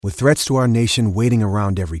With threats to our nation waiting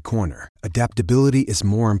around every corner, adaptability is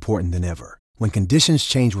more important than ever. When conditions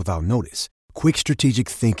change without notice, quick strategic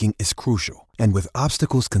thinking is crucial. And with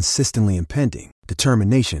obstacles consistently impending,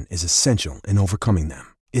 determination is essential in overcoming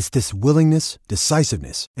them. It's this willingness,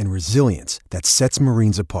 decisiveness, and resilience that sets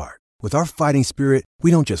Marines apart. With our fighting spirit, we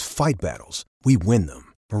don't just fight battles, we win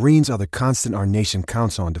them. Marines are the constant our nation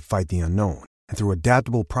counts on to fight the unknown. And through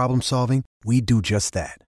adaptable problem solving, we do just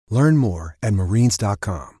that. Learn more at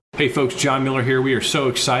marines.com. Hey folks, John Miller here. We are so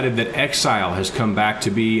excited that Exile has come back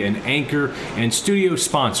to be an anchor and studio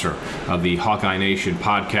sponsor of the Hawkeye Nation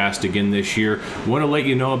podcast again this year. Want to let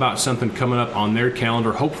you know about something coming up on their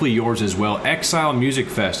calendar, hopefully yours as well. Exile Music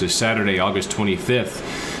Fest is Saturday, August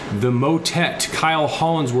 25th. The Motet, Kyle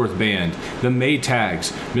Hollinsworth Band, the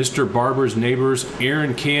Maytags, Mr. Barber's Neighbors,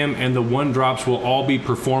 Aaron Cam, and the One Drops will all be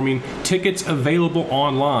performing. Tickets available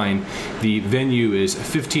online. The venue is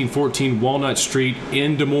 1514 Walnut Street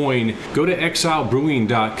in Des Moines. Go to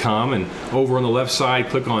exilebrewing.com and over on the left side,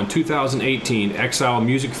 click on 2018 Exile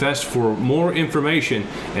Music Fest for more information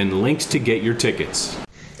and links to get your tickets.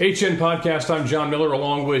 HN Podcast, I'm John Miller,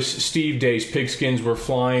 along with Steve Dace. Pigskins were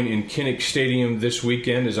flying in Kinnick Stadium this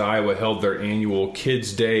weekend as Iowa held their annual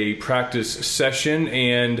Kids Day practice session.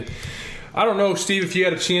 And I don't know, Steve, if you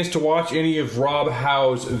had a chance to watch any of Rob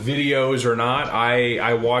Howe's videos or not.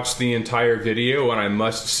 I watched the entire video, and I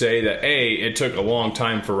must say that, it took a long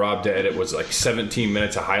time for Rob to edit. It was like 17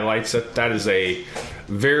 minutes of highlights. That is a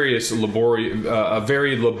very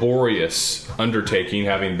laborious undertaking,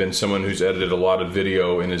 having been someone who's edited a lot of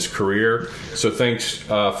video in his career. So thanks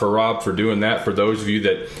for Rob for doing that. For those of you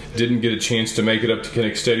that didn't get a chance to make it up to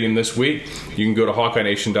Kinnick Stadium this week, you can go to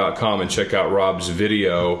HawkeyeNation.com and check out Rob's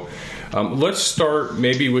video. Let's start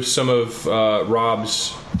maybe with some of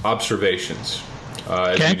Rob's observations,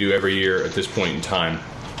 as we do every year at this point in time.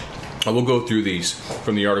 We'll go through these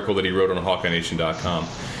from the article that he wrote on HawkeyeNation.com.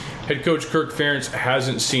 Head coach Kirk Ferentz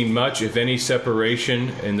hasn't seen much, if any, separation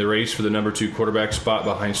in the race for the number 2 quarterback spot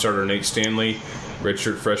behind starter Nate Stanley,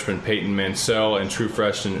 redshirt freshman Peyton Mansell, and true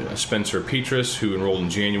freshman Spencer Petras, who enrolled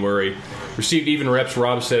in January. Received even reps.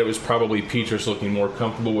 Rob said it was probably Petras looking more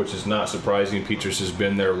comfortable, which is not surprising. Petras has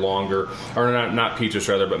been there longer. Or not Petras,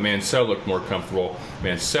 rather, but Mansell looked more comfortable.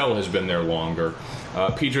 Mansell has been there longer.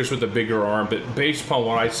 Petras with a bigger arm, but based upon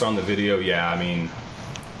what I saw in the video,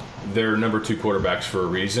 they're number 2 quarterbacks for a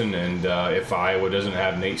reason, and if Iowa doesn't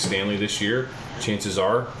have Nate Stanley this year, chances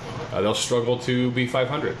are they'll struggle to be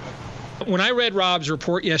 500. When I read Rob's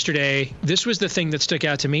report yesterday, this was the thing that stuck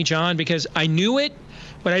out to me, John, because I knew it,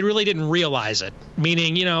 but I really didn't realize it.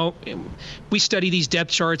 Meaning, we study these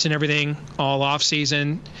depth charts and everything all off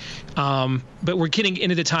season, but we're getting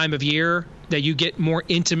into the time of year that you get more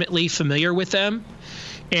intimately familiar with them,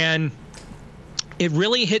 and it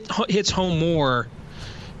really hits home more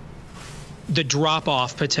the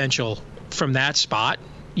drop-off potential from that spot.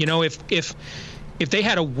 If they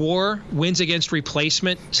had a WAR wins against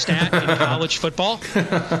replacement stat in college football,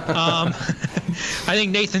 I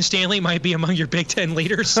think Nathan Stanley might be among your Big Ten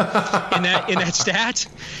leaders in that stat.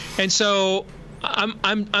 And so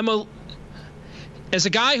as a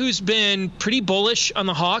guy who's been pretty bullish on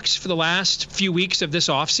the Hawks for the last few weeks of this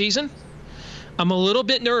offseason, I'm a little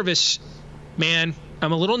bit nervous, man.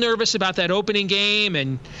 I'm a little nervous about that opening game.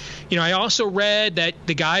 And, I also read that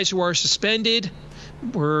the guys who are suspended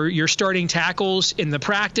were your starting tackles in the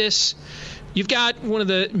practice. You've got one of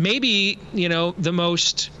the, maybe, the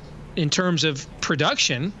most, in terms of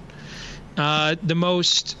production, the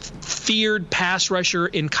most feared pass rusher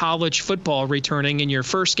in college football returning in your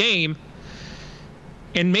first game.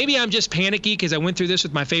 And maybe I'm just panicky because I went through this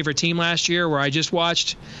with my favorite team last year, where I just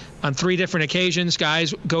watched on 3 different occasions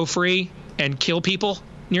guys go free and kill people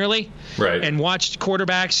nearly. Right. And watched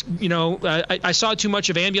quarterbacks, I saw too much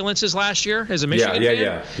of ambulances last year as a Michigan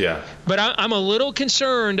fan. Yeah. But I'm a little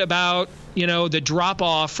concerned about, the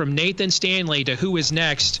drop-off from Nathan Stanley to who is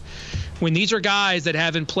next, when these are guys that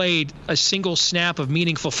haven't played a single snap of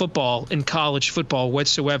meaningful football in college football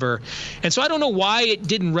whatsoever. And so I don't know why it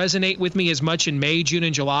didn't resonate with me as much in May, June,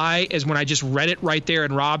 and July as when I just read it right there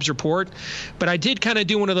in Rob's report. But I did kind of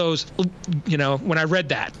do one of those, when I read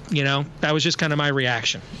that, that was just kind of my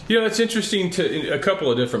reaction. It's interesting to a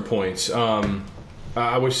couple of different points.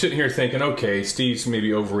 I was sitting here thinking, okay, Steve's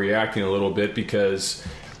maybe overreacting a little bit because,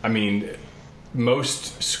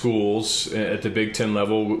 most schools at the Big Ten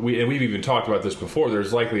level, we've even talked about this before,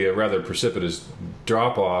 there's likely a rather precipitous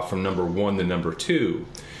drop-off from number 1 to number 2.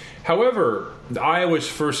 However, Iowa's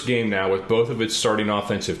first game now, with both of its starting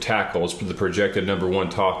offensive tackles, the projected number one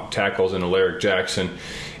tackles in Alaric Jackson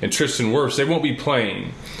and Tristan Wirfs, they won't be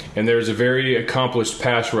playing. And there's a very accomplished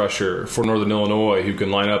pass rusher for Northern Illinois who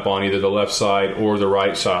can line up on either the left side or the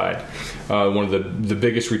right side. One of the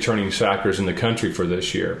biggest returning sackers in the country for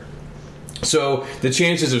this year. So the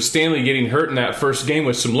chances of Stanley getting hurt in that first game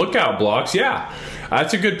with some lookout blocks, yeah,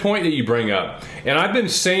 that's a good point that you bring up. And I've been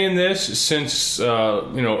saying this since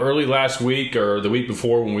early last week or the week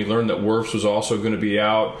before, when we learned that Wirfs was also going to be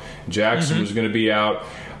out, Jackson was going to be out.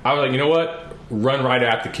 I was like, you know what? Run right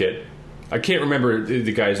at the kid. I can't remember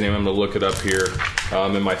the guy's name. I'm going to look it up here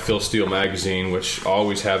in my Phil Steele magazine, which I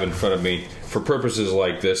always have in front of me for purposes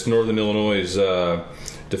like this. Northern Illinois'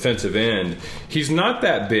 defensive end. He's not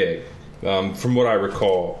that big. From what I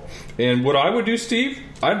recall. And what I would do, Steve,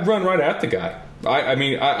 I'd run right at the guy. I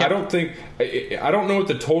don't know what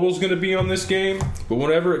the total's going to be on this game, but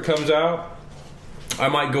whenever it comes out, I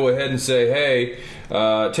might go ahead and say, hey,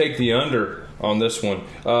 take the under on this one.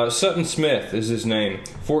 Sutton Smith is his name.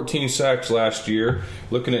 14 sacks last year.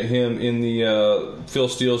 Looking at him in the Phil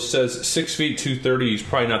Steele says 6 feet 230. He's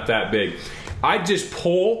probably not that big. I'd just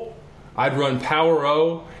pull. I'd run power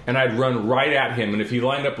O, and I'd run right at him. And if he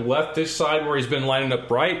lined up left this side where he's been lining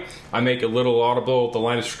up right, I make a little audible at the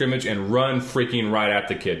line of scrimmage and run freaking right at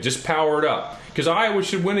the kid. Just power it up. Because Iowa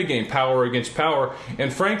should win a game, power against power.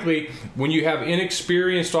 And frankly, when you have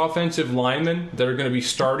inexperienced offensive linemen that are going to be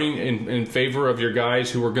starting in favor of your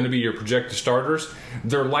guys who are going to be your projected starters,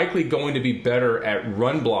 they're likely going to be better at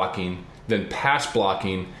run blocking than pass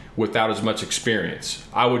blocking without as much experience.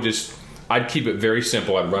 I'd keep it very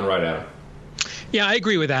simple. I'd run right at him. Yeah, I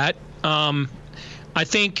agree with that. I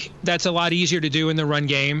think that's a lot easier to do in the run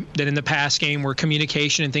game than in the pass game, where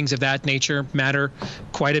communication and things of that nature matter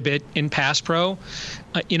quite a bit in pass pro.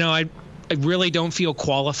 I really don't feel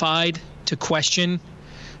qualified to question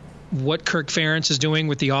what Kirk Ferentz is doing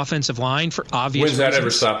with the offensive line for obvious reasons. When's that ever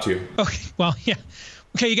stopped you? Okay, well, yeah.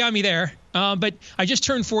 Okay, you got me there. But I just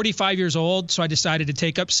turned 45 years old, so I decided to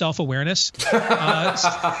take up self-awareness.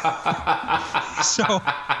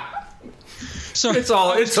 So it's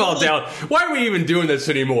all down. Why are we even doing this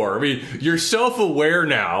anymore? I mean, you're self-aware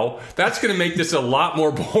now. That's going to make this a lot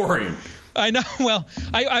more boring. I know. Well,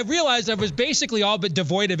 I realized I was basically all but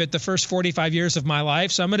devoid of it the first 45 years of my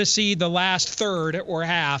life. So I'm going to see the last third or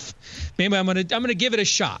half. Maybe I'm going to give it a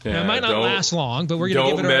shot. Yeah, it might not last long, but we're going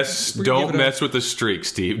to give it a Don't mess with the streak,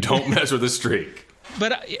 Steve. Don't mess with the streak.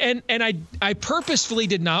 But I purposefully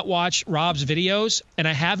did not watch Rob's videos, and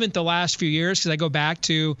I haven't the last few years, because I go back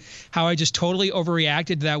to how I just totally overreacted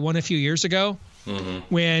to that one a few years ago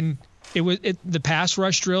when the pass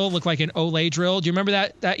rush drill looked like an Olay drill. Do you remember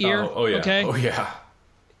that year? Oh yeah. Okay. Oh yeah.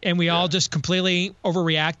 And we all just completely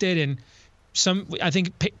overreacted, and I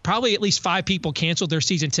think probably at least 5 people canceled their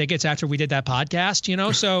season tickets after we did that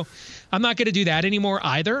podcast. So I'm not going to do that anymore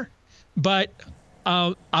either. But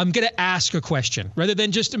I'm going to ask a question rather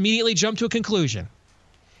than just immediately jump to a conclusion.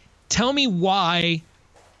 Tell me why,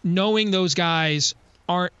 knowing those guys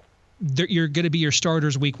you're going to be your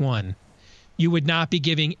starters week 1, you would not be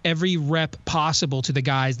giving every rep possible to the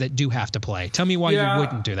guys that do have to play. Tell me why you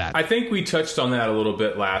wouldn't do that. I think we touched on that a little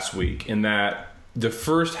bit last week, in that the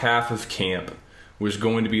first half of camp was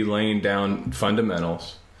going to be laying down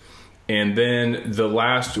fundamentals. And then the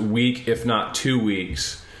last week, if not 2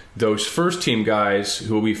 weeks, those first-team guys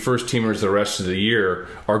who will be first-teamers the rest of the year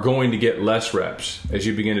are going to get less reps as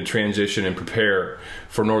you begin to transition and prepare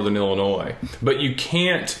for Northern Illinois. But you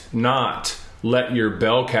can't not let your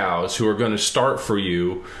bell cows, who are going to start for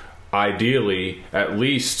you, ideally at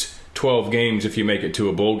least 12 games if you make it to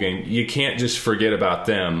a bowl game, you can't just forget about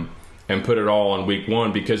them and put it all on week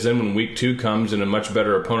 1, because then when week 2 comes and a much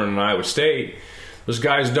better opponent in Iowa State, those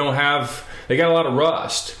guys they got a lot of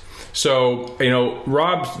rust. So,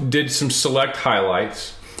 Rob did some select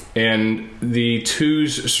highlights, and the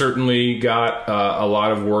twos certainly got a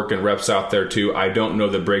lot of work and reps out there too. I don't know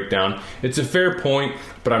the breakdown. It's a fair point,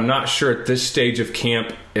 but I'm not sure at this stage of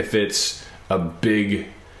camp if it's a big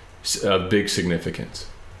significance.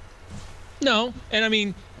 No, and I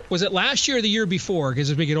mean, was it last year or the year before? Because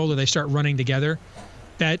as we get older, they start running together.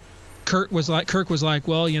 That Kirk was like,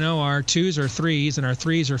 well, our 2s are 3s and our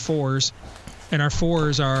 3s are 4s. And our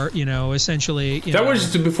 4s are, essentially. That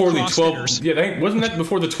was before the 12. Yeah, wasn't that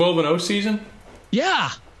before the 12-0 season? Yeah,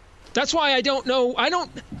 that's why I don't know. I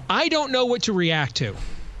don't know what to react to.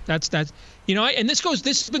 That's and this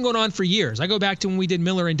has been going on for years. I go back to when we did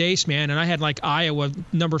Miller and Dace, man, and I had like Iowa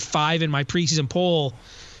number 5 in my preseason poll,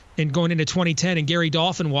 and going into 2010, and Gary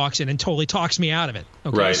Dolphin walks in and totally talks me out of it.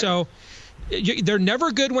 Okay, right. So they're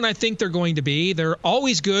never good when I think they're going to be. They're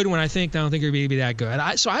always good when I don't think they're going to be that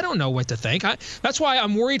good. So I don't know what to think. That's why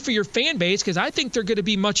I'm worried for your fan base, because I think they're going to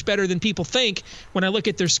be much better than people think when I look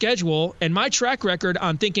at their schedule. And my track record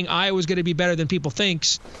on thinking Iowa's going to be better than people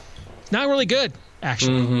thinks, not really good,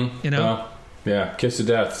 actually. Yeah, kiss of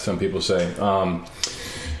death, some people say.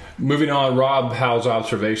 Moving on, Rob Howe's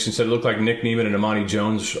observation said it looked like Nick Niemann and Amani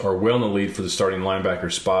Jones are well in the lead for the starting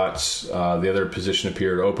linebacker spots. The other position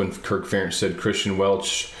appeared open. Kirk Ferentz said Christian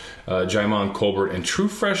Welch, Jaimon Colbert, and true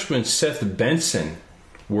freshman Seth Benson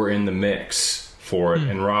were in the mix for it.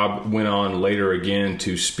 And Rob went on later again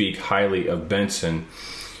to speak highly of Benson.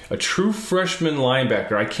 A true freshman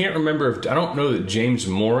linebacker. I can't remember I don't know that James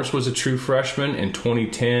Morris was a true freshman in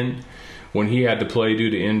 2010. When he had to play due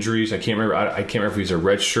to injuries. I can't remember if he's a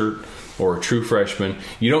redshirt or a true freshman.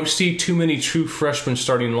 You don't see too many true freshman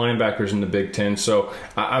starting linebackers in the Big Ten, so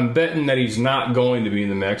I'm betting that he's not going to be in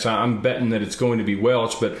the mix. I'm betting that it's going to be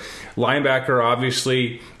Welch, but linebacker,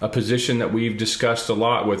 obviously a position that we've discussed a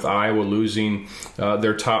lot with Iowa losing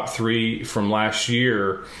their top 3 from last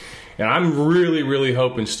year. And I'm really, really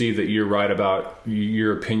hoping, Steve, that you're right about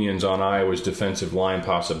your opinions on Iowa's defensive line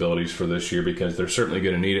possibilities for this year, because they're certainly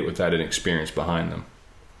going to need it with that inexperience behind them.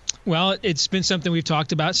 Well, it's been something we've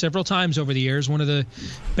talked about several times over the years. One of the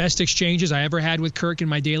best exchanges I ever had with Kirk in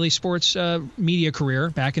my daily sports media career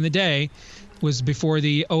back in the day was before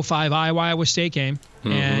the 2005 Iowa State game.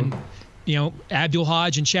 And, Abdul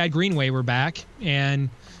Hodge and Chad Greenway were back, and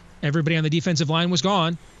everybody on the defensive line was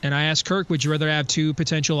gone. And I asked Kirk, would you rather have 2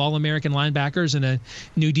 potential All-American linebackers and a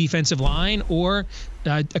new defensive line, or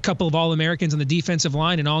a couple of All-Americans on the defensive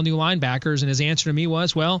line and all new linebackers? And his answer to me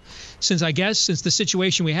was, well, since the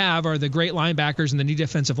situation we have are the great linebackers and the new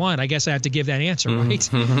defensive line, I guess I have to give that answer, right?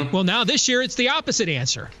 Well, now this year it's the opposite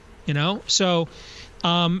answer, So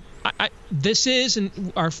this is,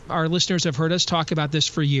 and our listeners have heard us talk about this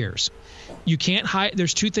for years. You can't hide.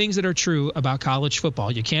 There's 2 things that are true about college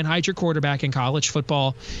football. You can't hide your quarterback in college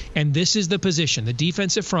football, and this is the position, the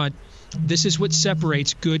defensive front. This is what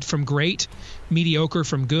separates good from great, mediocre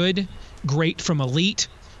from good, great from elite.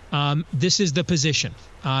 This is the position,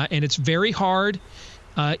 and it's very hard.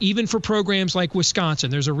 Even for programs like Wisconsin,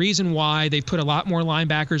 there's a reason why they put a lot more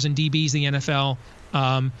linebackers and DBs in the NFL.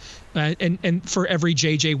 And for every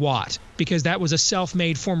J.J. Watt, because that was a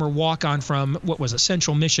self-made former walk-on from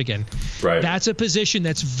Central Michigan. Right. That's a position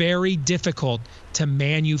that's very difficult to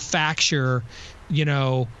manufacture,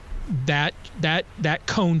 that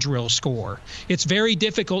cone drill score. It's very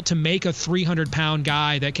difficult to make a 300-pound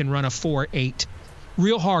guy that can run a 4.8.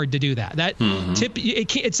 Real hard to do that.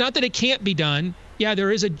 It's not that it can't be done. Yeah,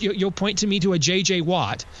 there is you'll point to me to a J.J.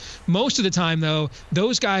 Watt. Most of the time, though,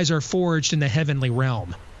 those guys are forged in the heavenly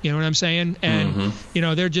realm. You know what I'm saying? And,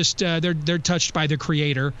 they're just they're touched by the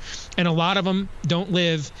Creator. And a lot of them don't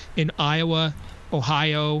live in Iowa,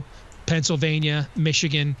 Ohio, Pennsylvania,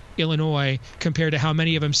 Michigan, Illinois, compared to how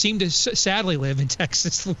many of them seem to sadly live in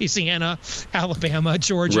Texas, Louisiana, Alabama,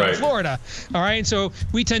 Georgia, and Florida. All right. And so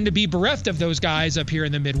we tend to be bereft of those guys up here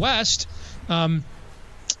in the Midwest.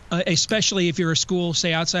 Especially if you're a school,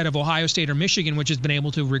 say, outside of Ohio State or Michigan, which has been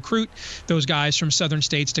able to recruit those guys from southern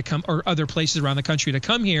states to come, or other places around the country to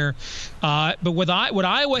come here. But what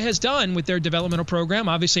Iowa has done with their developmental program,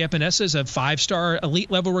 obviously Epinesa is a 5-star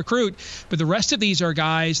elite level recruit, but the rest of these are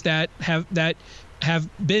guys that have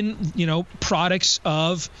been, products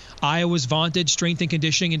of Iowa's vaunted strength and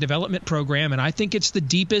conditioning and development program. And I think it's the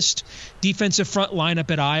deepest defensive front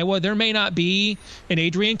lineup at Iowa. There may not be an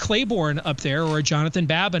Adrian Claiborne up there or a Jonathan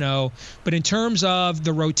Babineau, but in terms of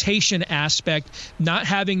the rotation aspect, not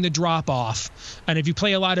having the drop off. And if you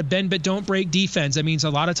play a lot of bend but don't break defense, that means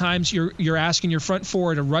a lot of times you're asking your front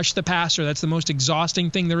four to rush the passer. That's the most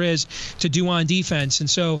exhausting thing there is to do on defense. And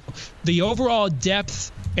so the overall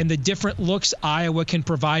depth and the different looks Iowa can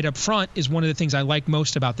provide up front is one of the things I like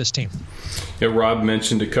most about this team. Yeah, Rob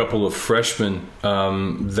mentioned a couple of freshmen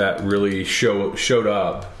that really showed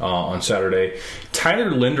up on Saturday.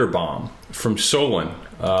 Tyler Linderbaum from Solon.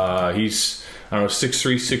 He's,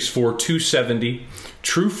 6'3", 6'4", 270,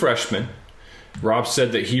 true freshman. Rob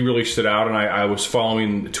said that he really stood out, and I was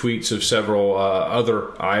following the tweets of several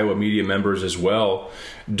other Iowa media members as well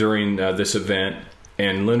during this event.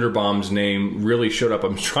 And Linderbaum's name really showed up.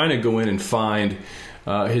 I'm trying to go in and find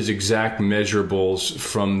his exact measurables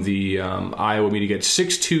from the Iowa media.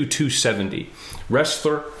 6'2", 270.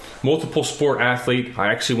 Wrestler, multiple sport athlete. I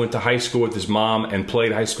actually went to high school with his mom and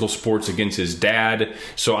played high school sports against his dad.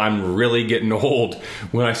 So I'm really getting old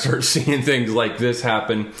when I start seeing things like this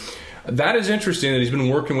happen. That is interesting that he's been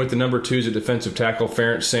working with the number 2s at defensive tackle.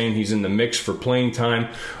 Ferentz saying he's in the mix for playing time.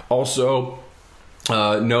 Also,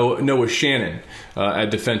 Noah Shannon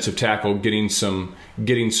at defensive tackle getting some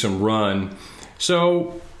run.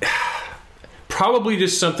 So probably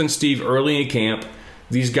just something, Steve, early in camp.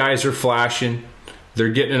 These guys are flashing. They're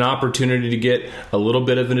getting an opportunity to get a little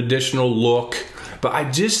bit of an additional look. But I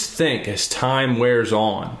just think as time wears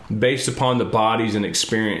on, based upon the bodies and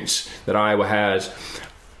experience that Iowa has,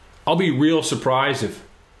 I'll be real surprised if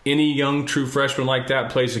any young true freshman like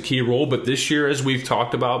that plays a key role. But this year, as we've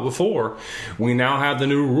talked about before, we now have the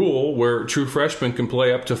new rule where true freshmen can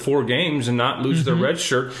play up to 4 games and not lose their red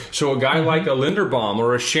shirt. So a guy like a Linderbaum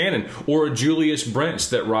or a Shannon or a Julius Brents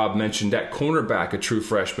that Rob mentioned, that cornerback, a true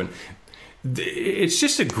freshman, it's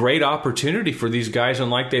just a great opportunity for these guys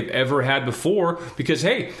unlike they've ever had before, because,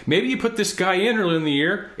 hey, maybe you put this guy in early in the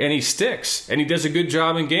year and he sticks and he does a good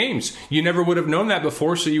job in games. You never would have known that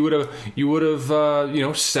before, so you would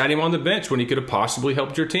have sat him on the bench when he could have possibly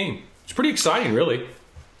helped your team. It's pretty exciting, really.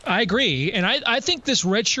 I agree, and I think this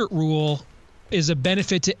redshirt rule is a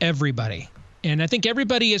benefit to everybody. And I think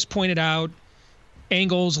everybody has pointed out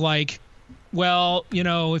angles like, well,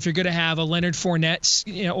 if you're going to have a Leonard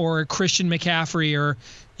Fournette, or a Christian McCaffrey, or,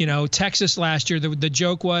 Texas last year, the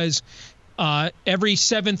joke was every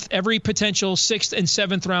potential 6th and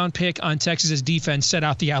 7th round pick on Texas's defense set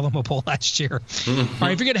out the Alamo Bowl last year. All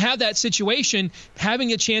right, if you're going to have that situation,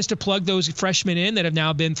 having a chance to plug those freshmen in that have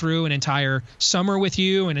now been through an entire summer with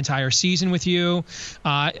you, an entire season with you,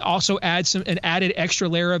 also adds an added extra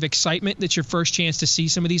layer of excitement. That's your first chance to see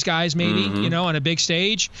some of these guys maybe, on a big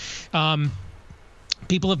stage.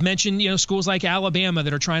 People have mentioned, schools like Alabama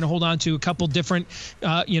that are trying to hold on to a couple different,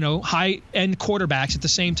 high-end quarterbacks at the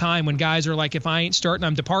same time, when guys are like, if I ain't starting,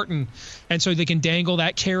 I'm departing. And so they can dangle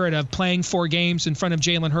that carrot of playing 4 games in front of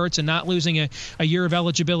Jalen Hurts and not losing a year of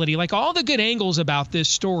eligibility. Like, all the good angles about this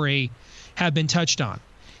story have been touched on.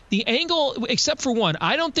 The angle, except for one,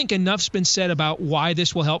 I don't think enough's been said about why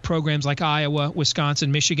this will help programs like Iowa,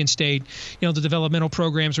 Wisconsin, Michigan State, the developmental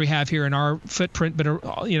programs we have here in our footprint, but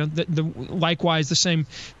likewise the same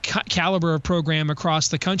caliber of program across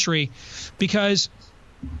the country. Because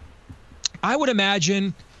I would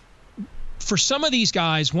imagine for some of these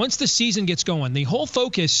guys, once the season gets going, the whole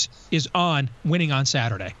focus is on winning on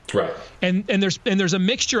Saturday. Right. And there's a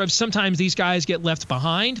mixture of, sometimes these guys get left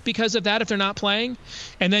behind because of that if they're not playing.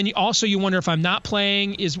 And then you wonder, if I'm not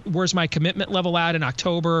playing, where's my commitment level at in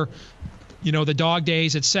October? The dog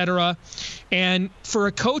days, et cetera. And for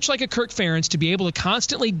a coach like a Kirk Ferentz to be able to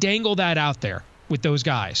constantly dangle that out there with those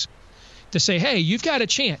guys, to say, hey, you've got a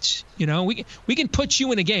chance. We can put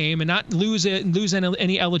you in a game and not lose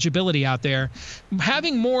any eligibility out there.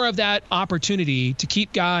 Having more of that opportunity to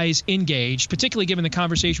keep guys engaged, particularly given the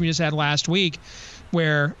conversation we just had last week,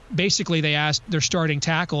 where basically they asked their starting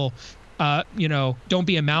tackle, don't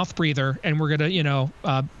be a mouth breather, and we're going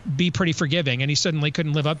to, be pretty forgiving. And he suddenly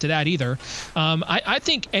couldn't live up to that either. I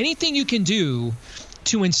think anything you can do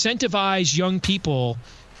to incentivize young people,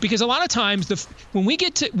 because a lot of times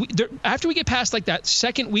after we get past like that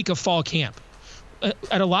second week of fall camp,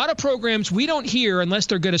 at a lot of programs, we don't hear, unless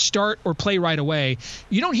they're going to start or play right away,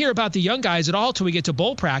 you don't hear about the young guys at all till we get to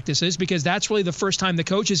bowl practices, because that's really the first time the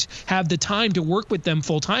coaches have the time to work with them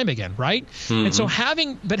full time again, right? And so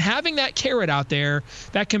having that carrot out there,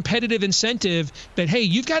 that competitive incentive that, hey,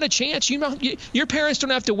 you've got a chance. Your parents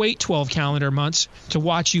don't have to wait 12 calendar months to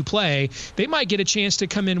watch you play. They might get a chance to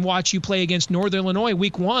come in and watch you play against Northern Illinois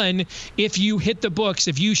week 1 if you hit the books,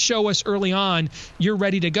 if you show us early on you're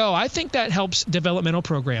ready to go. I think that helps developmental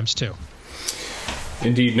programs too.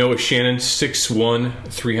 Indeed. Noah Shannon, 6'1",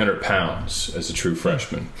 300 pounds as a true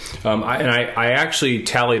freshman. I actually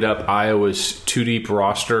tallied up Iowa's 2-deep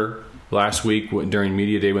roster last week during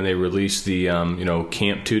Media Day when they released the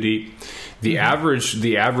Camp 2-deep. The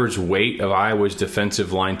average weight of Iowa's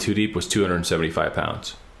defensive line 2-deep was 275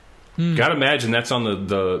 pounds. Got to imagine that's on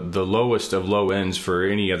the lowest of low ends for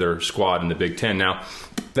any other squad in the Big Ten. Now,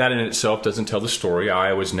 that in itself doesn't tell the story.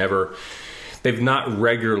 They've not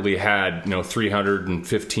regularly had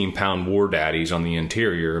 315-pound war daddies on the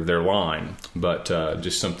interior of their line, but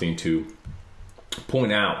just something to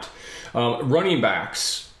point out. Running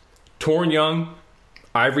backs, Torrin Young,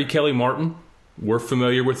 Ivory Kelly-Martin, we're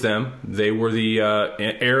familiar with them. They were the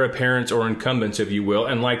heir apparents or incumbents, if you will,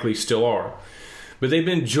 and likely still are. But they've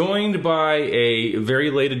been joined by a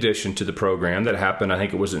very late addition to the program that happened, I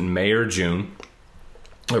think it was in May or June.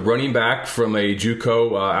 A running back from a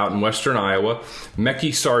JUCO out in western Iowa,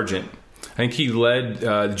 Mekhi Sargent. I think he led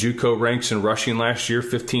the JUCO ranks in rushing last year,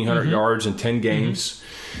 1,500 yards in 10 games.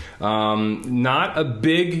 Not a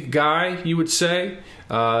big guy, you would say.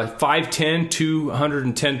 5'10",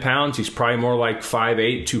 210 pounds. He's probably more like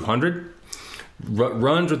 5'8", 200.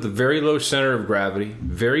 runs with a very low center of gravity,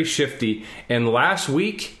 very shifty. And last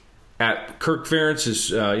week at Kirk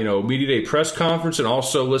Ferentz's Media Day press conference, and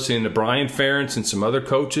also listening to Brian Ferentz and some other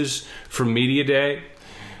coaches from Media Day,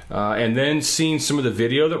 and then seeing some of the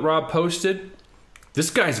video that Rob posted, this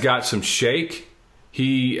guy's got some shake.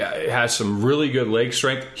 He has some really good leg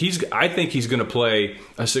strength. I think he's going to play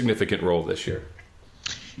a significant role this year.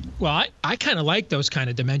 Well, I kind of like those kind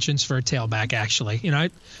of dimensions for a tailback, actually.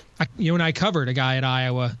 You and I covered a guy at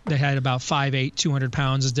Iowa that had about 5'8", 200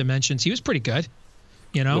 pounds as dimensions. He was pretty good.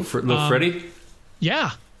 Little Freddie?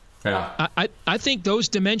 Yeah. Yeah. I think those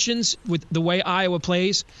dimensions with the way Iowa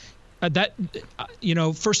plays,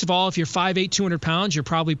 first of all, if you're 5'8", 200 pounds, you're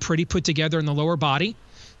probably pretty put together in the lower body.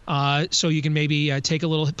 So you can maybe take a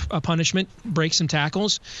little punishment, break some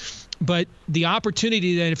tackles. But the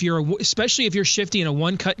opportunity that especially if you're shifty and a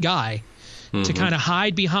one-cut guy, to kind of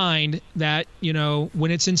hide behind that,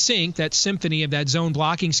 when it's in sync, that symphony of that zone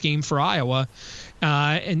blocking scheme for Iowa,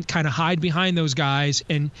 and kind of hide behind those guys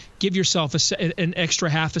and give yourself an extra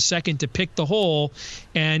half a second to pick the hole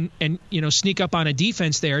and sneak up on a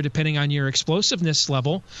defense there, depending on your explosiveness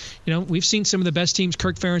level. We've seen some of the best teams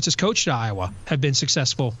Kirk Ferentz has coached at Iowa have been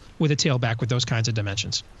successful with a tailback with those kinds of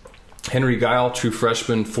dimensions. Henry Guile, true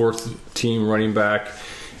freshman, fourth team running back.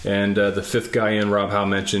 And the fifth guy in, Rob Howe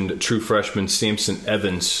mentioned, true freshman Samson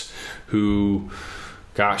Evans, who,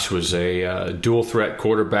 was a dual threat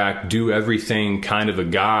quarterback, do everything kind of a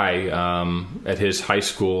guy at his high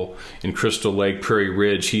school in Crystal Lake, Prairie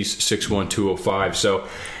Ridge. He's 6'1", 205. So,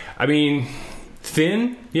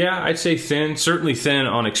 thin. Yeah, I'd say thin. Certainly thin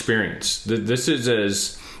on experience. This is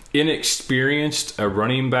as inexperienced a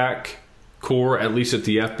running back core, at least at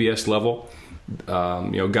the FBS level.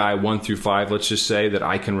 Guy 1 through 5, let's just say, that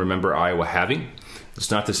I can remember Iowa having. It's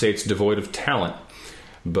not to say it's devoid of talent,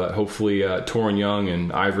 but hopefully Torin Young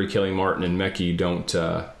and Ivory, Kelly Martin, and Mekhi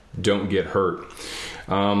don't get hurt.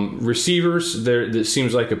 Receivers, that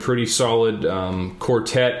seems like a pretty solid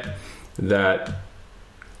quartet that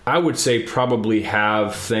I would say probably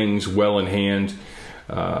have things well in hand.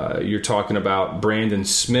 You're talking about Brandon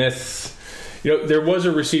Smith. There was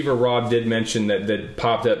a receiver Rob did mention that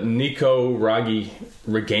popped up, Nico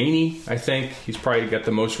Ragaini, I think. He's probably got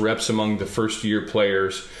the most reps among the first-year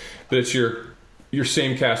players. But it's your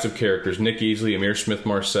same cast of characters, Nick Easley, Ihmir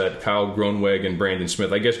Smith-Marsette, Kyle Groenweg, and Brandon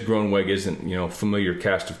Smith. I guess Groenweg isn't, familiar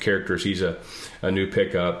cast of characters. He's a new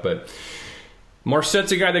pickup. But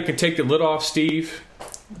Marsette's a guy that can take the lid off Steve.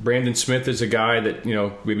 Brandon Smith is a guy that,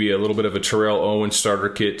 maybe a little bit of a Terrell Owens starter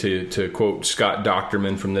kit, to quote Scott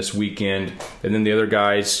Docterman from this weekend. And then the other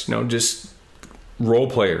guys, just role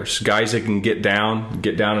players, guys that can get down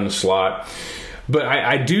in the slot. But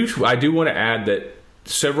I do want to add that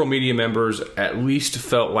several media members at least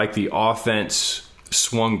felt like the offense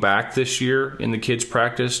swung back this year in the kids'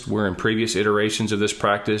 practice, where in previous iterations of this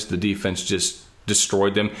practice, the defense just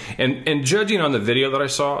destroyed them. And judging on the video that I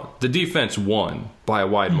saw, the defense won by a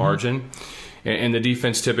wide margin. And the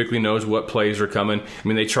defense typically knows what plays are coming.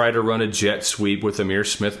 They tried to run a jet sweep with Ihmir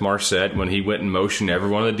Smith-Marsette. When he went in motion,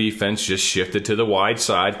 everyone on the defense just shifted to the wide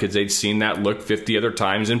side because they'd seen that look 50 other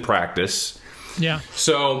times in practice. Yeah.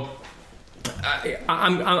 So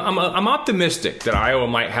I'm optimistic that Iowa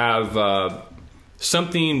might have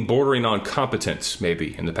something bordering on competence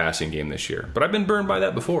maybe in the passing game this year. But I've been burned by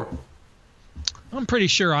that before. I'm pretty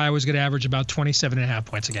sure Iowa's going to average about 27.5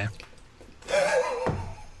 points a game.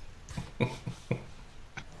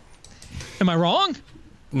 Am I wrong?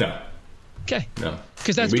 No. Okay. No.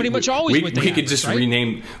 Because that's pretty much always what they could just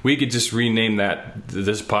rename. We could just rename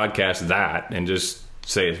this podcast that and just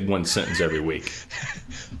say it's one sentence every week.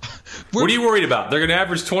 What are you worried about? They're going to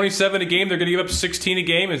average 27 a game. They're going to give up 16 a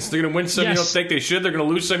game. They're going to win some you don't think they should. They're going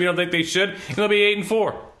to lose some you don't think they should. And they'll be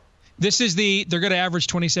 8-4. This is they're going to average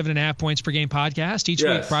 27.5 points per game podcast each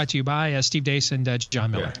week, brought to you by Steve Dace and John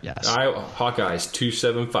Miller. Yeah. Yes. Hawkeyes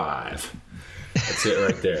 275. That's it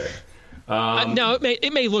right there. Now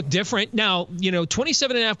it may look different. Now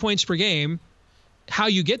 27.5 points per game. How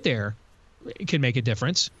you get there can make a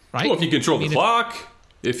difference, right? Well, if you control the clock.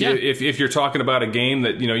 If you're talking about a game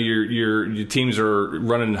that your teams are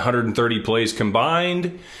running 130 plays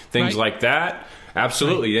combined, things like that.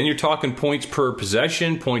 Absolutely. Then you're talking points per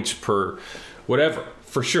possession, points per whatever,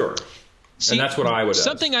 for sure. And that's what Iowa does.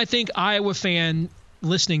 Something I think Iowa fan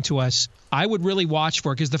listening to us, I would really watch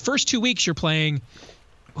for, because the first 2 weeks you're playing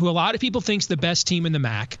who a lot of people think's the best team in the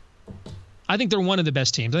MAC. I think they're one of the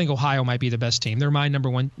best teams. I think Ohio might be the best team. They're my number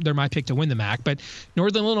one. They're my pick to win the MAC. But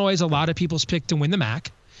Northern Illinois is a lot of people's pick to win the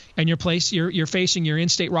MAC. And you're facing your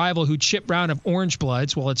in-state rival who Chip Brown of Orange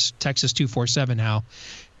Bloods. Well, it's Texas 247 now.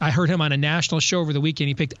 I heard him on a national show over the weekend.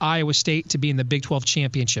 He picked Iowa State to be in the Big 12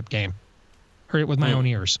 championship game. Heard it with my own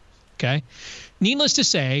ears. Okay. Needless to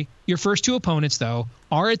say, your first two opponents, though,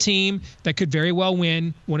 are a team that could very well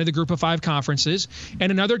win one of the Group of Five conferences,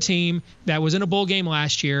 and another team that was in a bowl game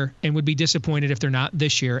last year and would be disappointed if they're not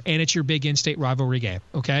this year. And it's your big in-state rivalry game.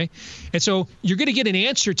 Okay. And so you're going to get an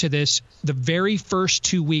answer to this the very first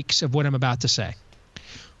 2 weeks of what I'm about to say.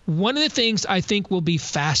 One of the things I think will be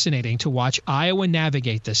fascinating to watch Iowa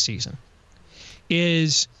navigate this season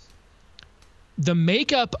is the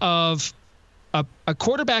makeup of a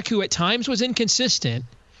quarterback who at times was inconsistent,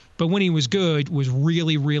 but when he was good, was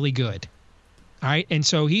really, really good. All right. And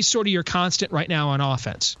so he's sort of your constant right now on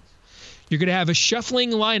offense. You're going to have a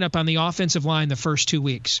shuffling lineup on the offensive line the first 2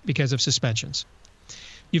 weeks because of suspensions.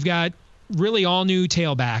 You've got really all new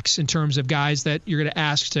tailbacks in terms of guys that you're going to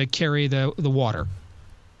ask to carry the water.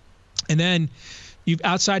 And then you've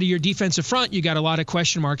outside of your defensive front, you got a lot of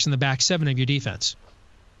question marks in the back seven of your defense.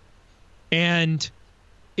 And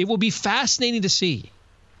it will be fascinating to see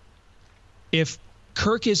if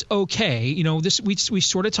Kirk is okay. You know, this we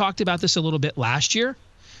sort of talked about this a little bit last year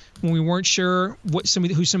when we weren't sure who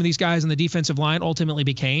some of these guys on the defensive line ultimately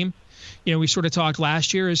became. You know, we sort of talked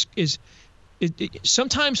last year is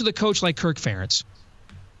sometimes with a coach like Kirk Ferentz,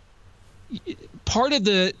 part of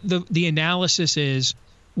the analysis is,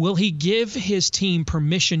 will he give his team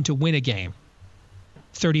permission to win a game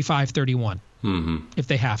 35-31 if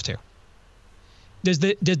they have to? Does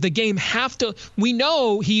the game have to? We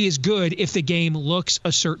know he is good if the game looks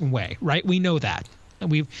a certain way, right? We know that.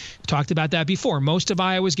 And we've talked about that before. Most of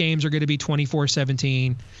Iowa's games are going to be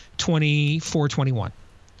 24-17, 24-21.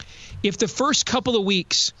 If the first couple of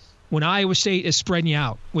weeks when Iowa State is spreading you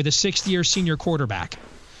out with a sixth-year senior quarterback,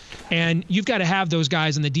 and you've got to have those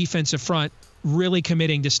guys in the defensive front really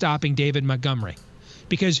committing to stopping David Montgomery,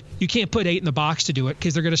 because you can't put 8 in the box to do it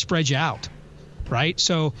because they're going to spread you out. Right?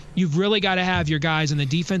 So you've really got to have your guys in the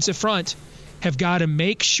defensive front have got to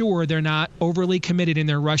make sure they're not overly committed in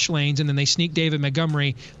their rush lanes, and then they sneak David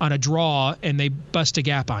Montgomery on a draw and they bust a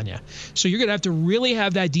gap on you. So you're going to have to really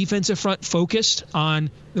have that defensive front focused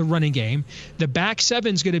on the running game. The back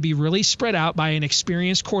seven is going to be really spread out by an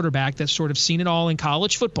experienced quarterback that's sort of seen it all in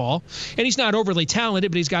college football. And he's not overly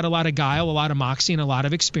talented, but he's got a lot of guile, a lot of moxie, and a lot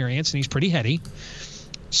of experience, and he's pretty heady.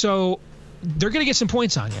 So they're going to get some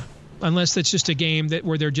points on you, unless it's just a game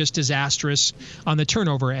where they're just disastrous on the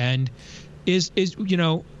turnover end. Is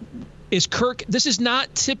Kirk, this is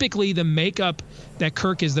not typically the makeup that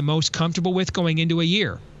Kirk is the most comfortable with going into a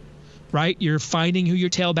year, right? You're finding who your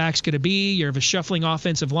tailback's going to be. You have a shuffling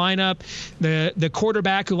offensive lineup. The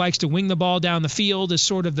quarterback who likes to wing the ball down the field is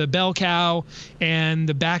sort of the bell cow, and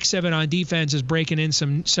the back seven on defense is breaking in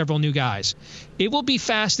several new guys. It will be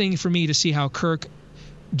fascinating for me to see how Kirk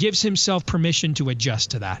gives himself permission to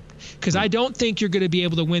adjust to that, because I don't think you're going to be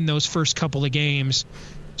able to win those first couple of games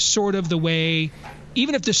sort of the way,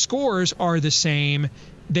 even if the scores are the same,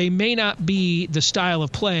 they may not be the style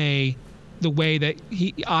of play the way that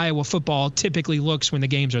Iowa football typically looks when the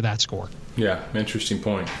games are that score. Yeah, interesting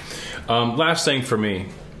point. Last thing for me,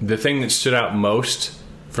 the thing that stood out most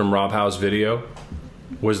from Rob Howe's video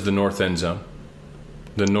was the north end zone,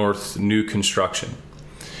 the north new construction.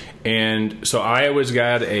 And so Iowa's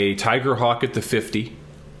got a Tiger Hawk at the 50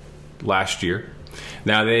 last year.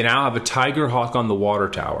 Now they have a Tiger Hawk on the water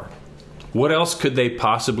tower. What else could they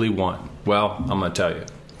possibly want? Well, I'm going to tell you.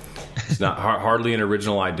 It's not hardly an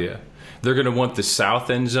original idea. They're going to want the south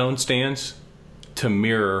end zone stands to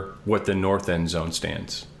mirror what the north end zone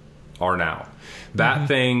stands are now. That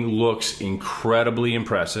thing looks incredibly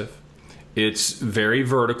impressive. It's very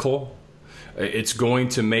vertical. It's going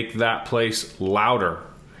to make that place louder.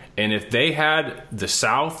 And if they had the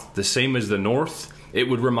south the same as the north, it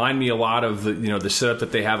would remind me a lot of the setup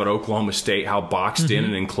that they have at Oklahoma State, how boxed in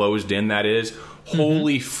and enclosed in that is.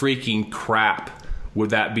 Holy freaking crap,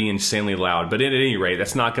 would that be insanely loud. But at any rate,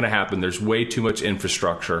 that's not going to happen. There's way too much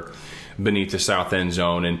infrastructure beneath the south end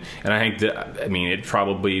zone. And I think it'd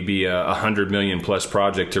probably be a $100 million plus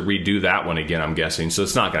project to redo that one again, I'm guessing. So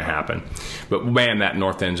it's not going to happen. But man, that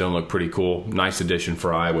north end zone looked pretty cool. Nice addition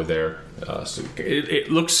for Iowa there. So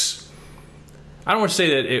it looks, I don't want to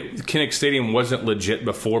say that Kinnick Stadium wasn't legit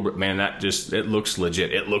before, but man, it looks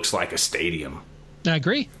legit. It looks like a stadium. I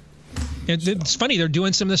agree. It's funny. They're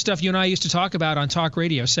doing some of the stuff you and I used to talk about on talk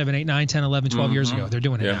radio 7, 8, 9, 10, 11, 12 years ago. They're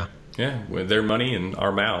doing it now. Yeah, with their money in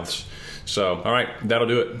our mouths. So, all right, that'll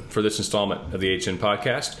do it for this installment of the HN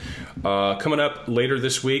Podcast. Coming up later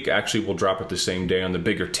this week, actually we'll drop it the same day on the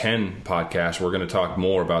Bigger 10 podcast. We're going to talk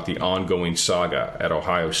more about the ongoing saga at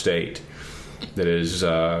Ohio State. that is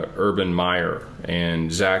Urban Meyer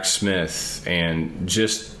and Zach Smith, and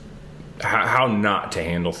just how not to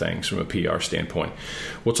handle things from a PR standpoint.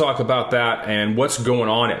 We'll talk about that and what's going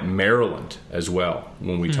on at Maryland as well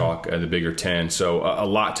when we talk the Bigger Ten. So a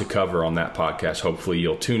lot to cover on that podcast. Hopefully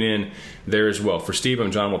you'll tune in there as well. For Steve,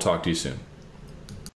 I'm John. We'll talk to you soon.